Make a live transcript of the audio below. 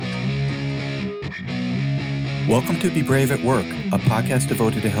Welcome to Be Brave at Work, a podcast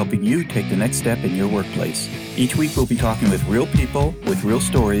devoted to helping you take the next step in your workplace. Each week we'll be talking with real people with real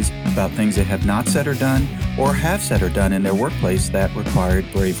stories about things they have not said or done, or have said or done in their workplace that required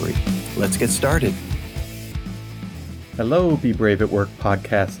bravery. Let's get started. Hello, Be Brave at Work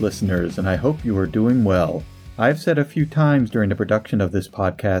podcast listeners, and I hope you are doing well. I've said a few times during the production of this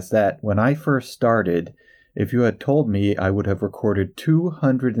podcast that when I first started, if you had told me I would have recorded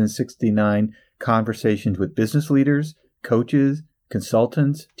 269 conversations with business leaders, coaches,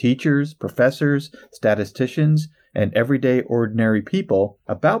 consultants, teachers, professors, statisticians, and everyday ordinary people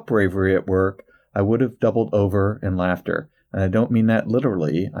about bravery at work, I would have doubled over in laughter. And I don't mean that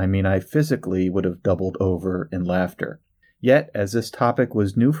literally, I mean I physically would have doubled over in laughter. Yet, as this topic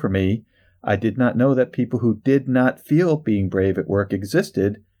was new for me, I did not know that people who did not feel being brave at work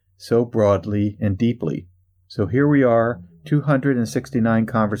existed so broadly and deeply. So here we are, 269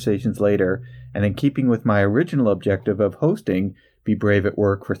 conversations later, and in keeping with my original objective of hosting Be Brave at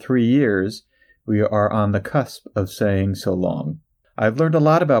Work for 3 years, we are on the cusp of saying so long. I've learned a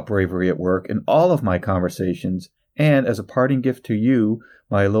lot about bravery at work in all of my conversations, and as a parting gift to you,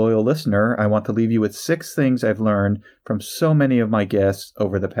 my loyal listener, I want to leave you with 6 things I've learned from so many of my guests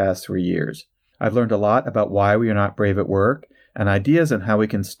over the past 3 years. I've learned a lot about why we are not brave at work, and ideas on how we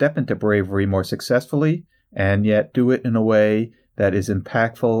can step into bravery more successfully, and yet do it in a way that is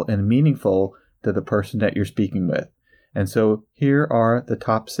impactful and meaningful to the person that you're speaking with. And so here are the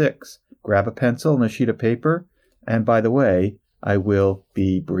top 6. Grab a pencil and a sheet of paper, and by the way, I will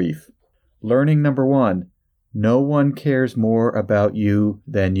be brief. Learning number 1, no one cares more about you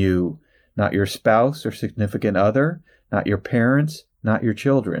than you. Not your spouse or significant other, not your parents, not your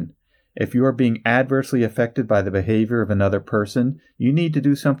children. If you are being adversely affected by the behavior of another person, you need to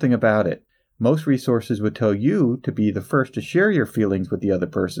do something about it. Most resources would tell you to be the first to share your feelings with the other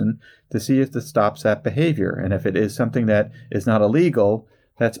person to see if it stops that behavior. And if it is something that is not illegal,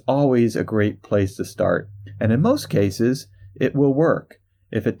 that's always a great place to start. And in most cases, it will work.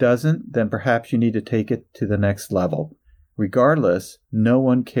 If it doesn't, then perhaps you need to take it to the next level. Regardless, no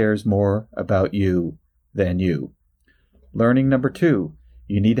one cares more about you than you. Learning number 2,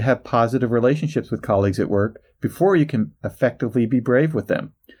 you need to have positive relationships with colleagues at work before you can effectively be brave with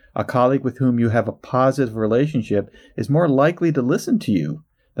them. A colleague with whom you have a positive relationship is more likely to listen to you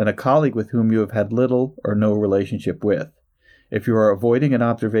than a colleague with whom you have had little or no relationship with. If you are avoiding an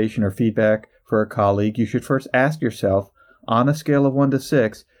observation or feedback for a colleague, you should first ask yourself, on a scale of 1 to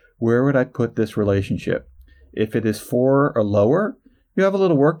 6, where would I put this relationship? If it is 4 or lower, you have a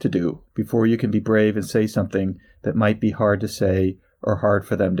little work to do before you can be brave and say something that might be hard to say or hard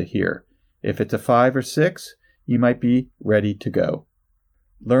for them to hear. If it's a 5 or 6, you might be ready to go.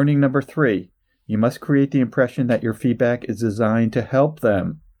 Learning number 3, you must create the impression that your feedback is designed to help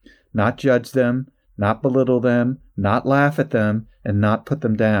them, not judge them, not belittle them, not laugh at them, and not put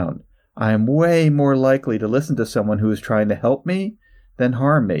them down. I am way more likely to listen to someone who is trying to help me than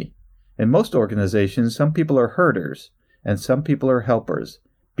harm me. In most organizations, some people are hurters and some people are helpers.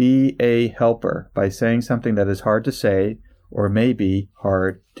 Be a helper by saying something that is hard to say or maybe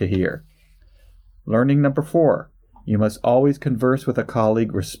hard to hear. Learning number 4, you must always converse with a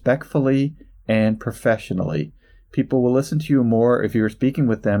colleague respectfully and professionally. People will listen to you more if you are speaking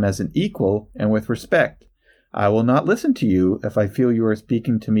with them as an equal and with respect. I will not listen to you if I feel you are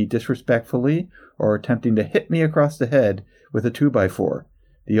speaking to me disrespectfully or attempting to hit me across the head with a 2x4.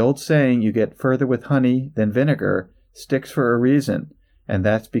 The old saying, you get further with honey than vinegar, sticks for a reason, and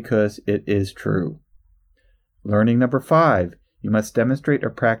that's because it is true. Learning number 5, you must demonstrate or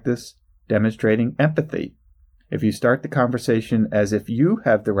practice demonstrating empathy. If you start the conversation as if you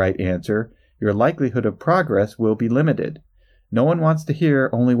have the right answer, your likelihood of progress will be limited. No one wants to hear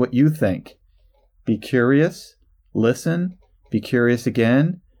only what you think. Be curious, listen, be curious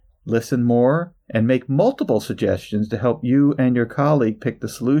again, listen more, and make multiple suggestions to help you and your colleague pick the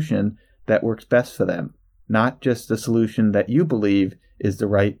solution that works best for them, not just the solution that you believe is the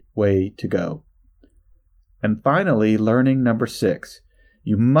right way to go. And finally, learning number 6.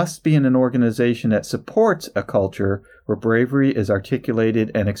 You must be in an organization that supports a culture where bravery is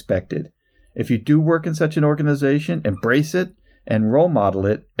articulated and expected. If you do work in such an organization, embrace it and role model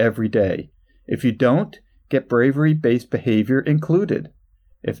it every day. If you don't, get bravery-based behavior included.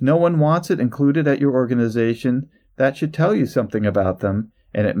 If no one wants it included at your organization, that should tell you something about them,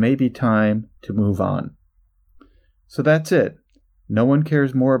 and it may be time to move on. So that's it. No one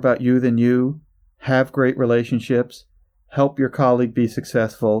cares more about you than you. Have great relationships. Help your colleague be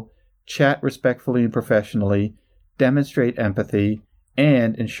successful, chat respectfully and professionally, demonstrate empathy,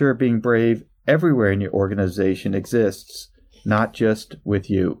 and ensure being brave everywhere in your organization exists, not just with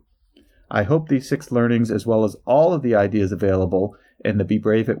you. I hope these 6 learnings, as well as all of the ideas available in the Be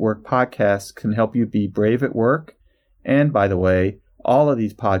Brave at Work podcast, can help you be brave at work. And by the way, all of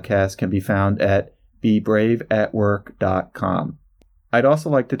these podcasts can be found at bebraveatwork.com. I'd also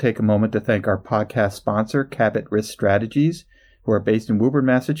like to take a moment to thank our podcast sponsor, Cabot Risk Strategies, who are based in Woburn,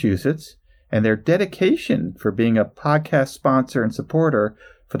 Massachusetts, and their dedication for being a podcast sponsor and supporter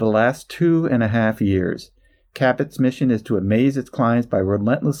for the last 2.5 years. Cabot's mission is to amaze its clients by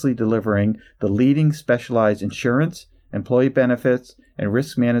relentlessly delivering the leading specialized insurance, employee benefits, and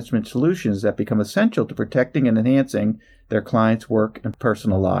risk management solutions that become essential to protecting and enhancing their clients' work and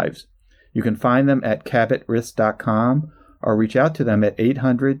personal lives. You can find them at cabotrisk.com or reach out to them at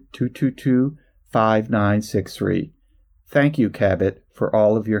 800-222-5963. Thank you, Cabot, for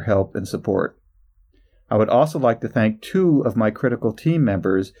all of your help and support. I would also like to thank 2 of my critical team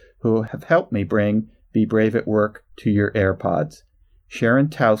members who have helped me bring Be Brave at Work to your AirPods. Sharon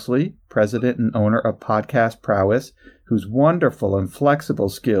Tousley, president and owner of Podcast Prowess, whose wonderful and flexible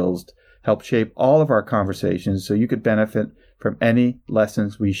skills help shape all of our conversations so you could benefit from any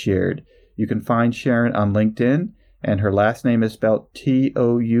lessons we shared. You can find Sharon on LinkedIn, and her last name is spelled Tousley,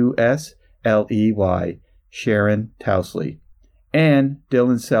 Sharon Tousley. And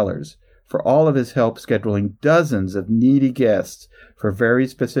Dylan Sellers, for all of his help scheduling dozens of needy guests for very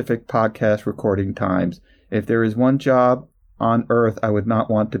specific podcast recording times. If there is one job on earth I would not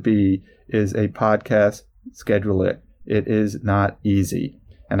want to be, is a podcast scheduler. It is not easy.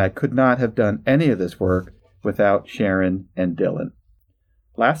 And I could not have done any of this work without Sharon and Dylan.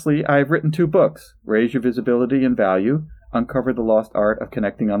 Lastly, I have written 2 books, Raise Your Visibility and Value, Uncover the Lost Art of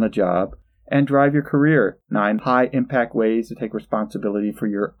Connecting on the Job, and Drive Your Career, 9 high-impact ways to take responsibility for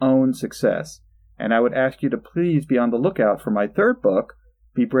your own success. And I would ask you to please be on the lookout for my 3rd book,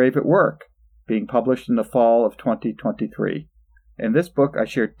 Be Brave at Work, being published in the fall of 2023. In this book, I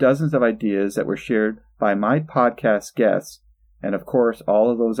share dozens of ideas that were shared by my podcast guests, and of course, all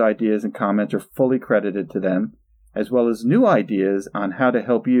of those ideas and comments are fully credited to them, as well as new ideas on how to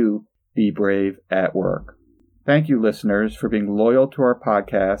help you be brave at work. Thank you, listeners, for being loyal to our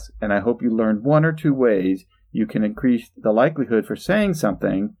podcast, and I hope you learned 1 or 2 ways you can increase the likelihood for saying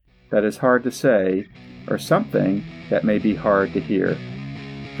something that is hard to say or something that may be hard to hear.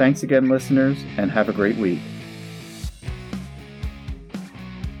 Thanks again, listeners, and have a great week.